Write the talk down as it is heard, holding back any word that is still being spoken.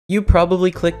You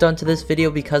probably clicked onto this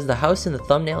video because the house in the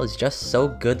thumbnail is just so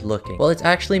good looking. Well, it's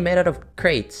actually made out of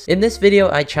crates. In this video,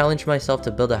 I challenged myself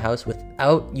to build a house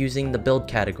without using the build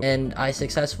category, and I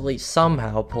successfully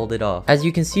somehow pulled it off. As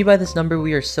you can see by this number,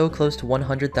 we are so close to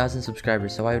 100,000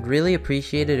 subscribers, so I would really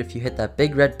appreciate it if you hit that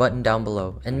big red button down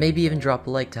below, and maybe even drop a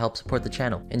like to help support the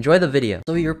channel. Enjoy the video.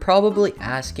 So you're probably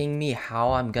asking me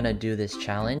how I'm gonna do this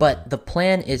challenge, but the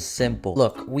plan is simple.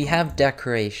 Look, we have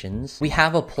decorations, we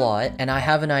have a plot, and I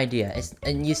have an idea.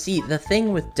 And you see, the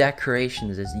thing with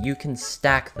decorations is you can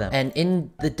stack them, and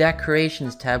in the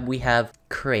decorations tab we have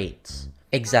crates.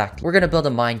 Exactly. We're gonna build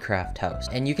a Minecraft house,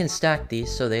 and you can stack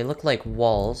these so they look like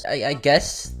walls. I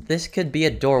guess this could be a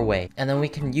doorway, and then we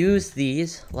can use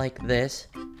these like this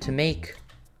to make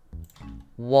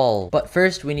wall. But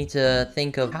first we need to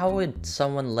think of how would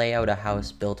someone lay out a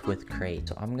house built with crates.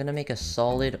 So I'm gonna make a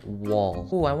solid wall.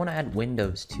 Oh, I want to add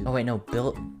windows too. Oh wait, no,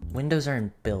 windows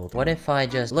aren't built. What if I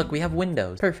just look, we have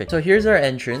windows. Perfect. So here's our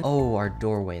entrance. Oh, our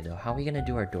doorway though. How are we gonna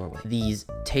do our doorway? These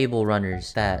table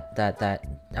runners that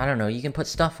I don't know, you can put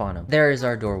stuff on them. There is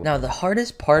our doorway. Now the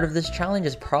hardest part of this challenge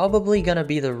is probably gonna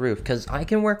be the roof, because I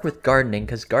can work with gardening,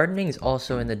 because gardening is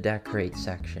also in the decorate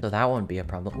section, so that won't be a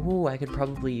problem. Ooh, I could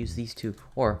probably use these two,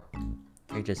 or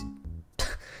you just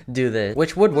do this,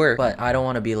 which would work, but I don't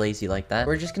want to be lazy like that.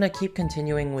 We're just gonna keep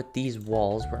continuing with these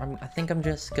walls where I think I'm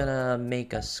just gonna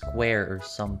make a square or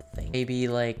something, maybe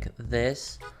like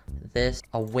this,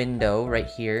 a window right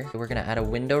here. We're gonna add a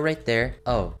window right there.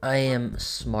 Oh, I am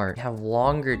smart. We have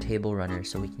longer table runners,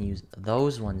 so we can use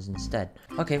those ones instead.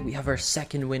 Okay, we have our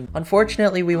second window.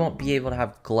 Unfortunately, we won't be able to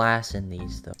have glass in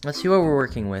these though. Let's see what we're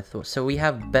working with. So we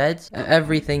have beds,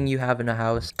 everything you have in a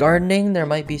house. Gardening, there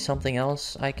might be something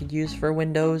else I could use for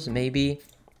windows, maybe.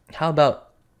 How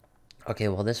about, okay,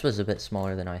 well this was a bit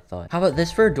smaller than I thought. How about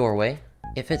this for a doorway?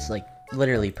 If it's like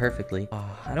literally perfectly.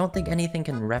 Oh, I don't think anything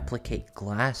can replicate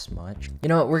glass much. You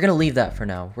know what? We're gonna leave that for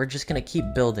now. We're just gonna keep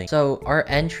building. So our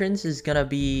entrance is gonna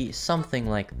be something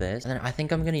like this. And then I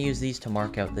think I'm gonna use these to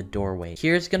mark out the doorway.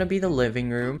 Here's gonna be the living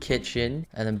room, kitchen,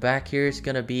 and then back here is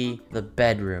gonna be the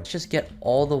bedroom. Let's just get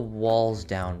all the walls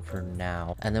down for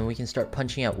now, and then we can start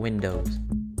punching out windows.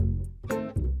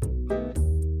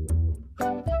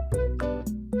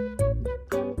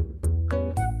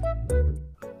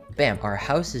 Bam, our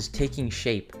house is taking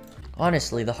shape.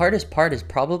 Honestly, the hardest part is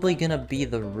probably gonna be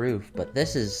the roof, but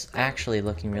this is actually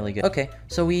looking really good. Okay,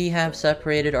 so we have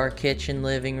separated our kitchen,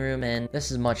 living room, and this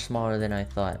is much smaller than I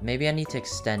thought. Maybe I need to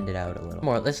extend it out a little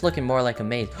more. It's looking more like a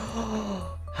maze.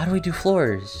 How do we do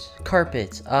floors?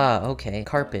 Carpets. Ah, okay.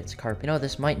 Carpets. You know,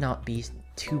 this might not be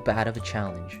too bad of a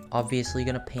challenge. Obviously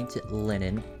gonna paint it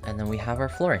linen, and then we have our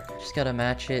flooring. Just gotta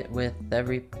match it with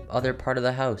every other part of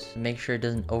the house. Make sure it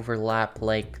doesn't overlap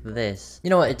like this.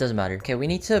 You know what? It doesn't matter. Okay, we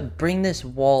need to bring this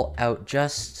wall out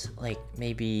just like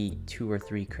maybe 2 or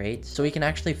 3 crates, so we can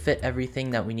actually fit everything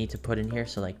that we need to put in here.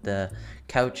 So like the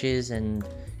couches and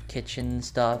kitchen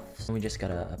stuff. So we just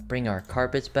gotta bring our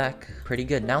carpets back. Pretty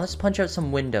good. Now let's punch out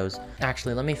some windows.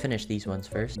 Actually, let me finish these ones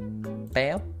first.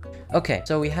 Bam. Okay,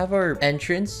 so we have our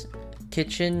entrance,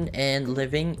 kitchen, and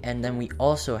living, and then we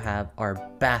also have our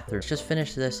bathroom. Let's just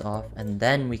finish this off, and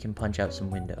then we can punch out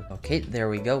some windows. Okay, there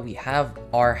we go. We have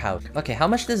our house. Okay, how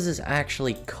much does this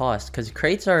actually cost? Because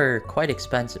crates are quite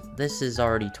expensive. This is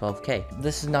already 12K.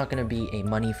 This is not going to be a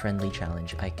money-friendly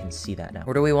challenge. I can see that now.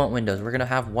 Where do we want windows? We're going to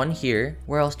have one here.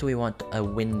 Where else do we want a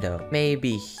window?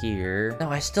 Maybe here. No,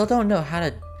 I still don't know how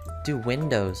to do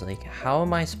windows. Like, how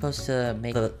am I supposed to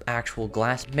make the actual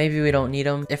glass? Maybe we don't need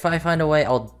them. If I find a way,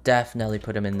 I'll definitely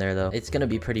put them in there though. It's gonna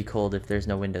be pretty cold if there's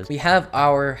no windows. We have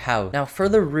our house. Now for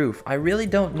the roof, I really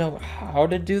don't know how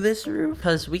to do this roof,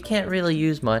 because we can't really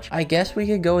use much. I guess we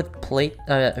could go with crates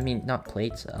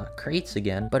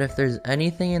again. But if there's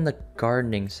anything in the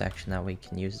gardening section that we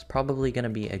can use, it's probably gonna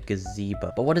be a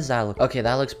gazebo. But what does that look like? Okay,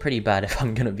 that looks pretty bad if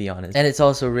I'm gonna be honest. And it's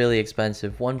also really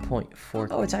expensive, 1.4.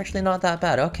 Oh, it's actually not that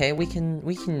bad. Okay, we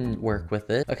can work with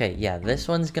it. Okay, yeah, this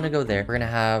one's gonna go there. We're gonna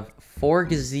have 4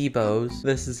 gazebos.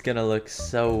 This is gonna look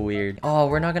so weird. Oh,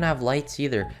 we're not gonna have lights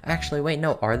either. Actually, wait,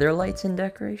 no, are there lights in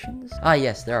decorations? Ah,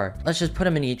 yes, there are. Let's just put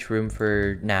them in each room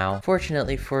for now.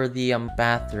 Fortunately for the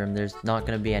bathroom, there's not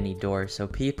gonna be any doors, so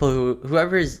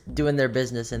whoever's doing their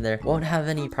business in there won't have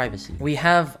any privacy. We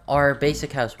have our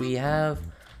basic house. We have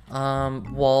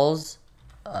walls,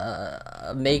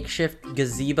 a makeshift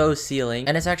gazebo ceiling,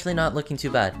 and it's actually not looking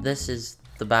too bad. This is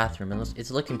the bathroom, and it's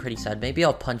looking pretty sad. Maybe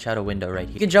I'll punch out a window right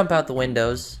here. You can jump out the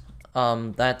windows.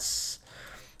 That's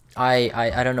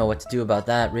I don't know what to do about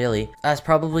that, really. That's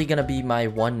probably gonna be my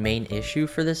one main issue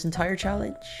for this entire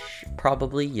challenge.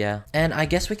 Probably, yeah. And I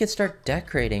guess we could start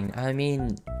decorating. I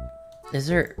mean, Is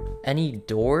there any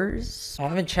doors? I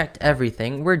haven't checked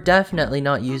everything. We're definitely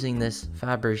not using this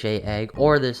Fabergé egg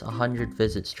or this 100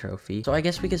 visits trophy. So I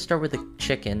guess we could start with a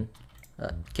chicken.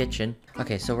 Kitchen.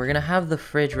 Okay, so we're gonna have the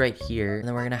fridge right here, and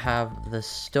then we're gonna have the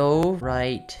stove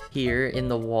right here in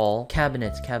the wall.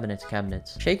 Cabinets.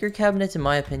 Shaker cabinets, in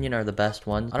my opinion, are the best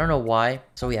ones. I don't know why.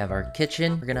 So we have our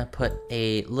kitchen. We're gonna put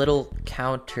a little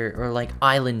counter or like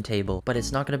island table, but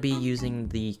it's not gonna be using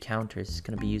the counters. It's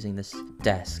gonna be using this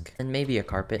desk and maybe a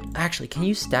carpet. Actually, can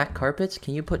you stack carpets?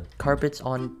 Can you put carpets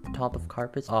on top of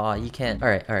carpets? Aw, you can't. All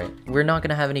right. We're not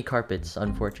gonna have any carpets,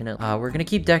 unfortunately. We're gonna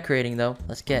keep decorating though.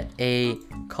 Let's get a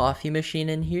coffee machine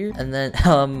in here, and then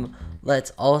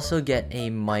let's also get a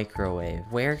microwave.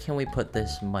 Where can we put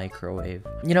this microwave?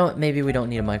 You know what, maybe we don't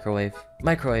need a microwave.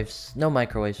 No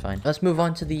microwaves, fine. Let's move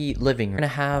on to the living room. We're gonna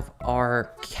have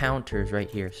our counters right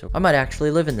here, so I might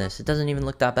actually live in this. It doesn't even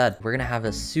look that bad. We're gonna have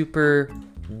a super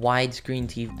widescreen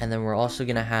TV, and then we're also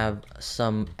gonna have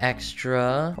some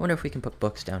extra. I wonder if we can put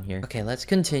books down here. Okay, let's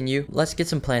continue. Let's get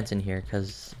some plants in here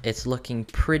because it's looking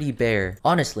pretty bare.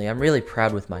 Honestly, I'm really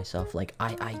proud with myself. Like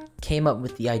I came up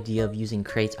with the idea of using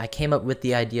crates. I came up with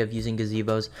the idea of using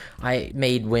gazebos. I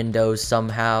made windows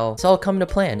somehow. It's all coming to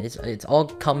plan. It's all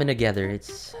coming together.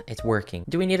 It's working.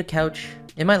 Do we need a couch?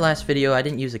 In my last video, I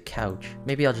didn't use a couch.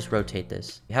 Maybe I'll just rotate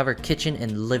this. We have our kitchen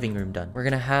and living room done. We're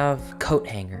gonna have a coat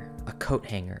hanger.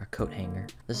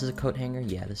 This is a coat hanger?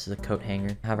 Yeah, this is a coat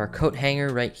hanger. Have our coat hanger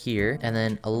right here, and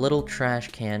then a little trash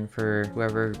can for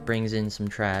whoever brings in some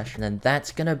trash. And then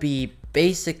that's gonna be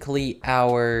basically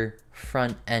our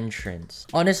front entrance.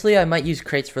 Honestly, I might use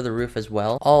crates for the roof as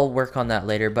well. I'll work on that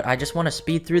later, but I just want to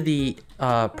speed through the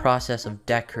process of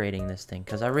decorating this thing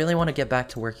because I really want to get back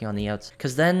to working on the outside,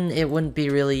 because then it wouldn't be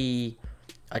really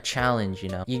a challenge, you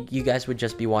know. You guys would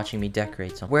just be watching me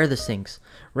decorate. So where are the sinks?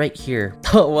 Right here.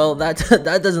 Oh well, that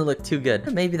doesn't look too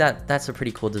good. Maybe that's a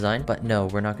pretty cool design, but no,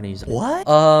 we're not gonna use it. What?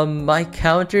 My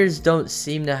counters don't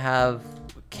seem to have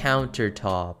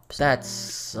countertops.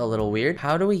 That's a little weird.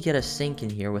 How do we get a sink in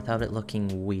here without it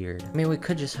looking weird? I mean, we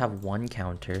could just have one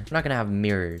counter. We're not gonna have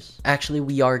mirrors. Actually,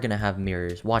 we are gonna have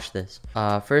mirrors. Watch this.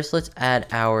 First, let's add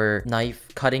our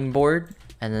knife cutting board,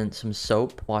 and then some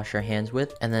soap, wash our hands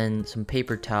with, and then some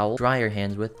paper towel, dry our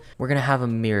hands with. We're gonna have a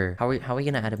mirror. How are we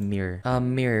gonna add a mirror? A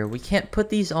mirror. We can't put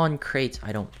these on crates,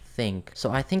 I don't think.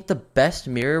 So I think the best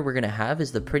mirror we're gonna have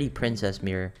is the Pretty Princess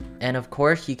mirror. And of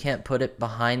course, you can't put it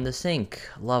behind the sink.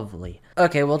 Lovely.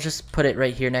 Okay, we'll just put it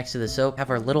right here next to the soap. Have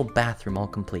our little bathroom all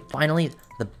complete. Finally,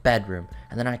 the bedroom.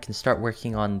 And then I can start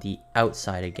working on the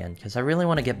outside again, because I really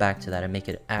want to get back to that and make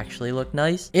it actually look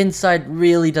nice. Inside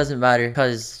really doesn't matter,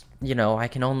 because you know, I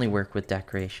can only work with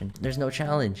decoration. There's no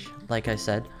challenge, like I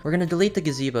said. We're gonna delete the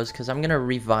gazebos because I'm gonna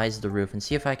revise the roof and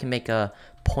see if I can make a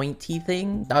pointy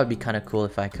thing. That would be kind of cool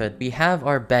if I could. We have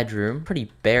our bedroom.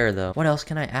 Pretty bare though. What else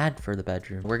can I add for the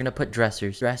bedroom? We're gonna put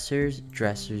dressers. Dressers.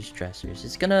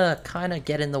 It's gonna kind of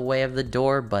get in the way of the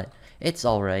door, but it's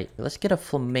alright. Let's get a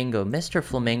flamingo. Mr.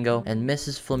 Flamingo and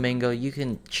Mrs. Flamingo, you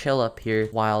can chill up here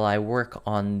while I work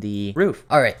on the roof.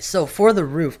 Alright, so for the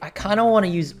roof, I kind of want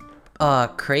to use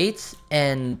crates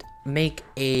and make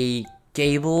a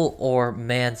gable or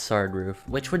mansard roof,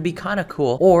 which would be kind of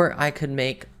cool. Or I could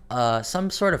make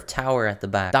some sort of tower at the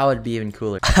back. That would be even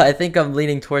cooler. I think I'm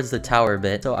leaning towards the tower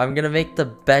bit. So I'm gonna make the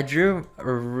bedroom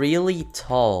really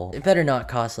tall. It better not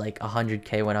cost like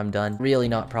 100k when I'm done. Really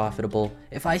not profitable.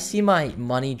 If I see my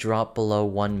money drop below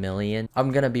 1 million,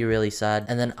 I'm gonna be really sad.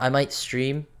 And then I might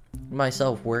stream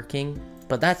myself working.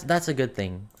 But that's a good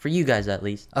thing. For you guys, at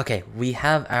least. Okay, we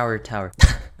have our tower.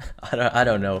 I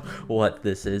don't know what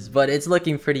this is, but it's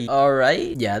looking pretty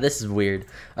alright. Yeah, this is weird.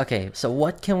 Okay, so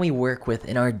what can we work with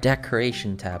in our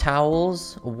decoration tab?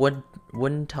 Towels,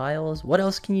 wooden tiles. What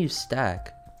else can you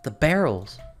stack? The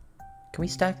barrels. Can we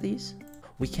stack these?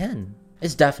 We can.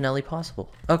 It's definitely possible.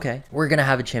 Okay, we're gonna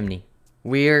have a chimney.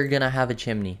 We're gonna have a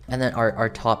chimney, and then our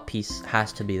top piece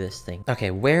has to be this thing. Okay,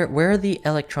 where are the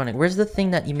electronic? Where's the thing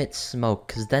that emits smoke?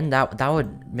 Because then that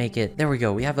would make it. There we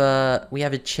go. We have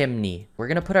a chimney. We're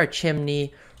gonna put our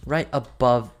chimney right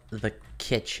above the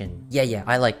kitchen. Yeah,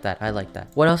 I like that.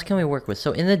 What else can we work with?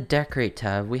 So in the decorate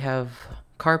tab, we have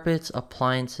carpets,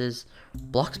 appliances,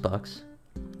 bloxburg.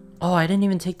 Oh, I didn't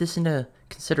even take this into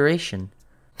consideration.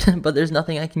 But there's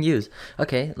nothing I can use.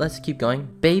 Okay, let's keep going.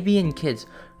 Baby and kids.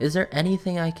 Is there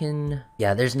anything I can...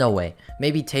 Yeah, there's no way.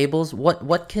 Maybe tables?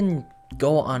 What can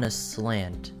go on a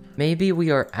slant? Maybe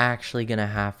we are actually gonna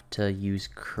have to use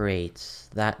crates.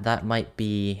 That might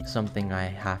be something I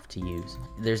have to use.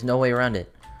 There's no way around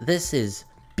it. This is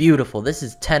beautiful. This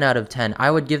is 10 out of 10. I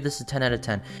would give this a 10 out of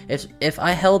 10. If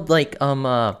I held like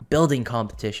building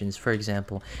competitions, for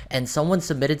example, and someone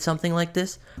submitted something like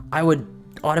this, I would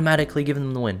automatically give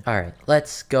them the win. All right,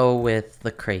 let's go with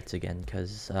the crates again,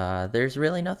 because there's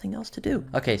really nothing else to do.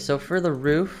 Okay, so for the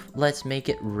roof, let's make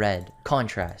it red.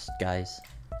 Contrast, guys.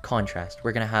 Contrast.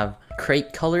 We're gonna have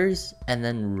crate colors and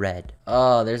then red.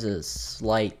 Oh, there's a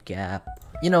slight gap.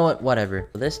 You know what? Whatever.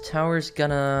 This tower's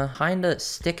gonna kinda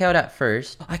stick out at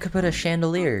first. I could put a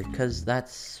chandelier, because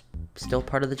that's still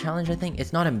part of the challenge, I think.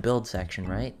 It's not in build section,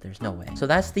 right? There's no way. So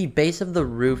that's the base of the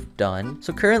roof done.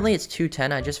 So currently it's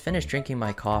 2:10. I just finished drinking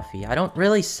my coffee. I don't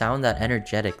really sound that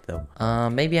energetic though.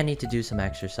 Maybe I need to do some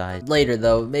exercise later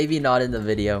though. Maybe not in the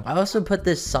video. I also put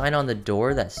this sign on the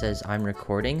door that says I'm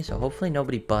recording, so hopefully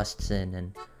nobody busts in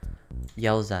and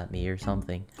yells at me or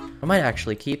something. I might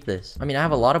actually keep this. I mean, I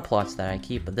have a lot of plots that I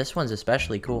keep, but this one's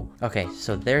especially cool. Okay,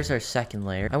 so there's our second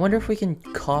layer. I wonder if we can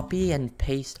copy and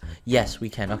paste. Yes, we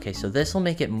can. Okay, so this will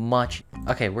make it much...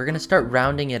 Okay, we're gonna start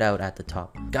rounding it out at the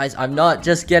top. Guys, I'm not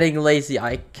just getting lazy.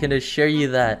 I can assure you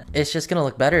that it's just gonna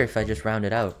look better if I just round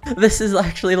it out. This is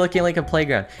actually looking like a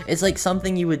playground. It's like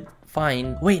something you would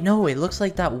find... Wait, no, it looks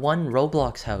like that one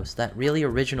Roblox house. That really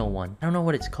original one. I don't know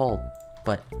what it's called,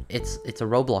 but it's a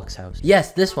Roblox house.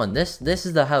 Yes, this one. This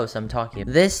is the house I'm talking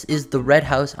about. This is the red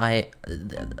house.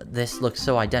 This looks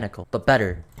so identical, but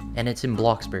better. And it's in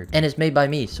Bloxburg. And it's made by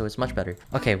me, so it's much better.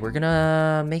 Okay, we're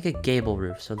gonna make a gable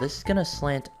roof. So this is gonna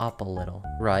slant up a little.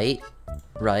 Right,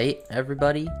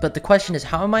 everybody? But the question is,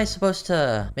 how am I supposed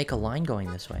to make a line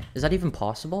going this way? Is that even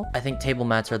possible? I think table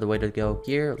mats are the way to go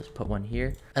here. Let's put one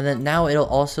here. And then now it'll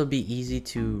also be easy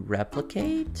to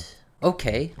replicate.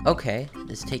 Okay,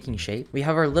 it's taking shape. We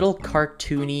have our little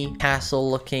cartoony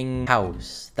castle looking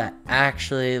house that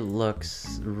actually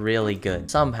looks really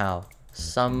good. Somehow,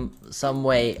 some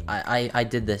way, I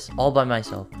did this all by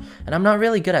myself. And I'm not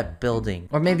really good at building.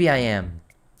 Or maybe I am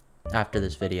after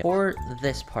this video. For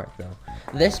this part though.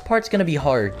 This part's gonna be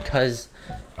hard because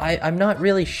I'm not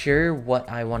really sure what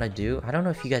I want to do. I don't know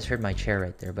if you guys heard my chair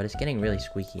right there, but it's getting really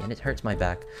squeaky and it hurts my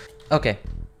back.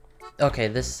 Okay,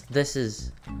 this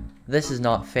is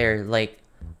not fair. Like,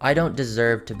 I don't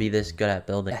deserve to be this good at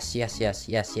building. Yes.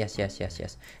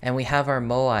 And we have our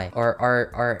moai, or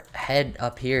our head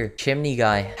up here, chimney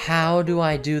guy. How do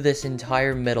I do this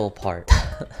entire middle part?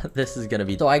 This is gonna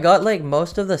be... So I got like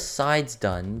most of the sides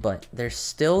done, but there's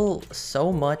still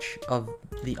so much of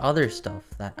the other stuff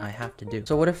that I have to do.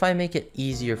 So what if I make it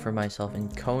easier for myself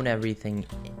and cone everything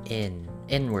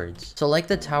inwards? So like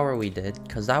the tower we did,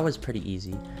 because that was pretty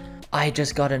easy. I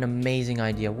just got an amazing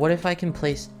idea. What if I can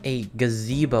place a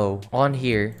gazebo on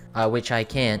here, which I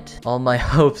can't. All my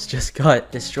hopes just got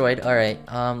destroyed. All right,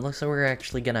 looks like we're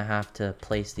actually gonna have to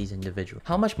place these individually.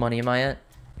 How much money am I at?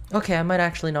 Okay, I might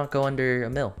actually not go under a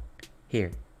mil.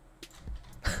 Here.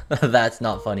 That's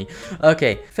not funny.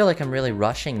 Okay, I feel like I'm really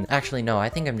rushing. Actually, no, I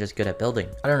think I'm just good at building.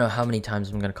 I don't know how many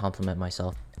times I'm gonna compliment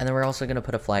myself. And then we're also gonna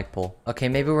put a flagpole. Okay,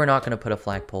 maybe we're not gonna put a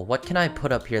flagpole. What can I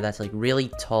put up here that's like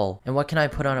really tall? And what can I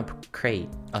put on a crate?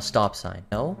 A stop sign.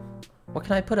 No? What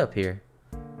can I put up here?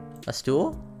 A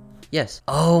stool? Yes.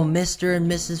 Oh, Mr. and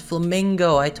Mrs.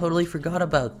 Flamingo. I totally forgot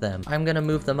about them. I'm gonna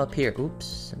move them up here.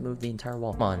 Oops, I moved the entire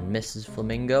wall. Come on, Mrs.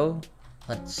 Flamingo.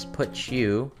 Let's put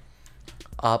you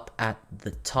up at the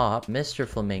top. Mr.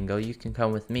 Flamingo, you can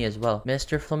come with me as well.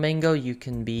 Mr. Flamingo, you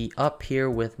can be up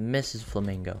here with Mrs.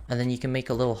 Flamingo. And then you can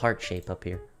make a little heart shape up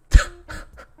here.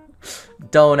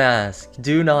 Don't ask.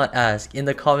 Do not ask. In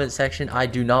the comment section, I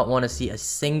do not want to see a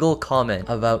single comment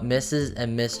about Mrs.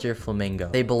 and Mr. Flamingo.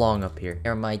 They belong up here.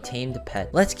 They're my tamed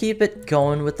pet. Let's keep it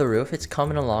going with the roof. It's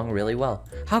coming along really well.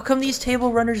 How come these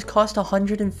table runners cost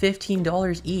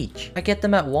 $115 each? I get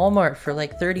them at Walmart for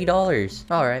like $30.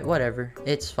 Alright, whatever.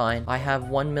 It's fine. I have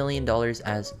 $1 million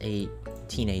as a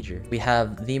teenager. We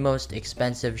have the most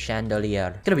expensive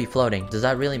chandelier. It's gonna be floating. Does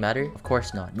that really matter? Of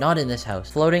course not. Not in this house.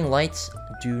 Floating lights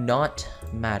do not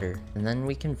matter. And then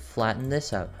we can flatten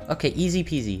this out. Okay, easy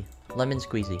peasy. Lemon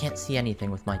squeezy. Can't see anything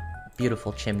with my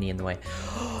beautiful chimney in the way.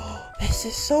 This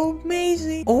is so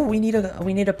amazing. Oh, we need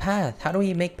a path. How do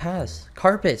we make paths?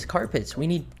 Carpets. We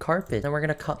need carpet. Then we're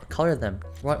gonna color them.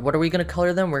 What are we gonna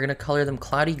color them? We're gonna color them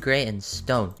cloudy gray and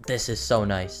stone. This is so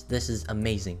nice. This is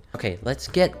amazing. Okay, let's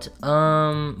get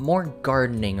more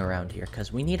gardening around here,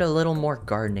 because we need a little more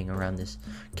gardening around this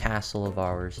castle of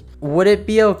ours. Would it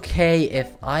be okay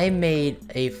if I made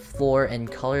a floor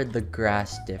and colored the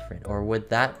grass different, or would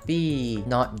that be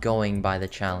not going by the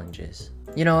challenges?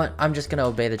 You know what? I'm just gonna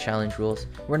obey the challenge rules.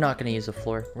 We're not gonna use a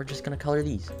floor. We're just gonna color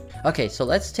these. Okay, so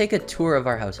let's take a tour of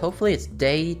our house. Hopefully it's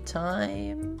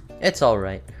daytime. It's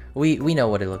alright. We know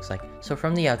what it looks like. So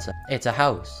from the outside, it's a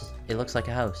house. It looks like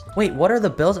a house. Wait, what are the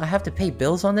bills? I have to pay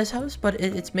bills on this house, but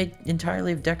it's made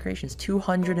entirely of decorations.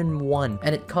 201,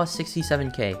 and it costs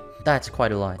 67K. That's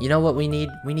quite a lot. You know what we need?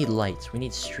 We need lights. We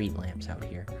need street lamps out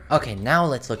here. Okay, now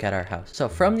let's look at our house. So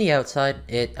from the outside,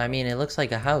 it looks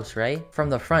like a house, right? From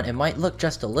the front, it might look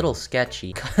just a little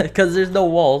sketchy because there's no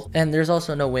walls and there's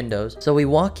also no windows. So we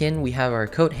walk in, we have our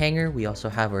coat hanger, we also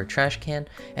have our trash can,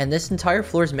 and this entire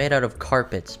floor is made out of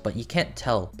carpets, but you can't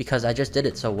tell because I just did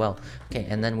it so well. Okay,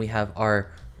 and then we have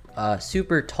our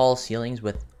super tall ceilings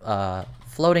with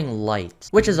floating lights,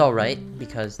 which is all right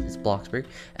because it's Bloxburg.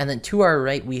 And then to our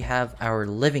right, we have our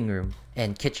living room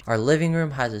and kitchen. Our living room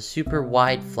has a super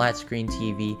wide flat screen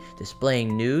TV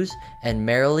displaying news and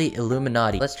merrily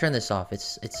Illuminati. Let's turn this off.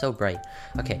 It's so bright.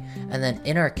 Okay, and then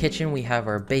in our kitchen, we have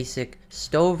our basic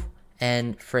stove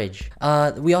and fridge.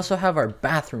 We also have our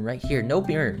bathroom right here. No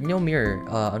mirror,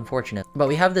 unfortunate. But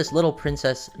we have this little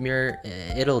princess mirror.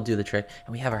 It'll do the trick.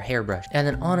 And we have our hairbrush. And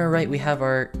then on our right, we have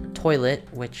our toilet,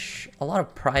 which a lot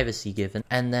of privacy given.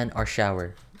 And then our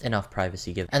shower. Enough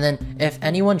privacy given. And then if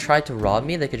anyone tried to rob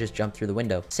me, they could just jump through the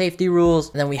window. Safety rules.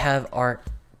 And then we have our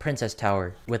princess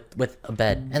tower with a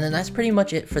bed. And then that's pretty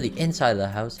much it for the inside of the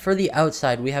house. For the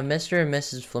outside, we have Mr. and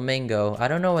Mrs. Flamingo. I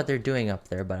don't know what they're doing up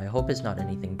there, but I hope it's not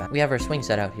anything bad. We have our swing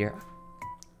set out here.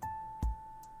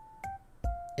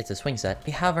 It's a swing set.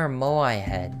 We have our moai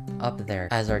head up there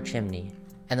as our chimney.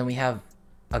 And then we have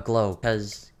a globe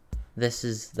because this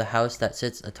is the house that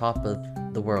sits atop of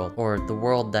the world, or the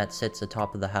world that sits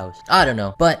atop of the house. I don't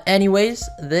know. But anyways,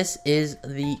 this is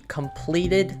the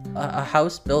completed a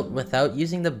house built without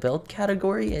using the build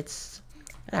category. It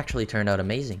actually turned out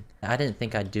amazing. I didn't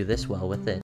think I'd do this well with it.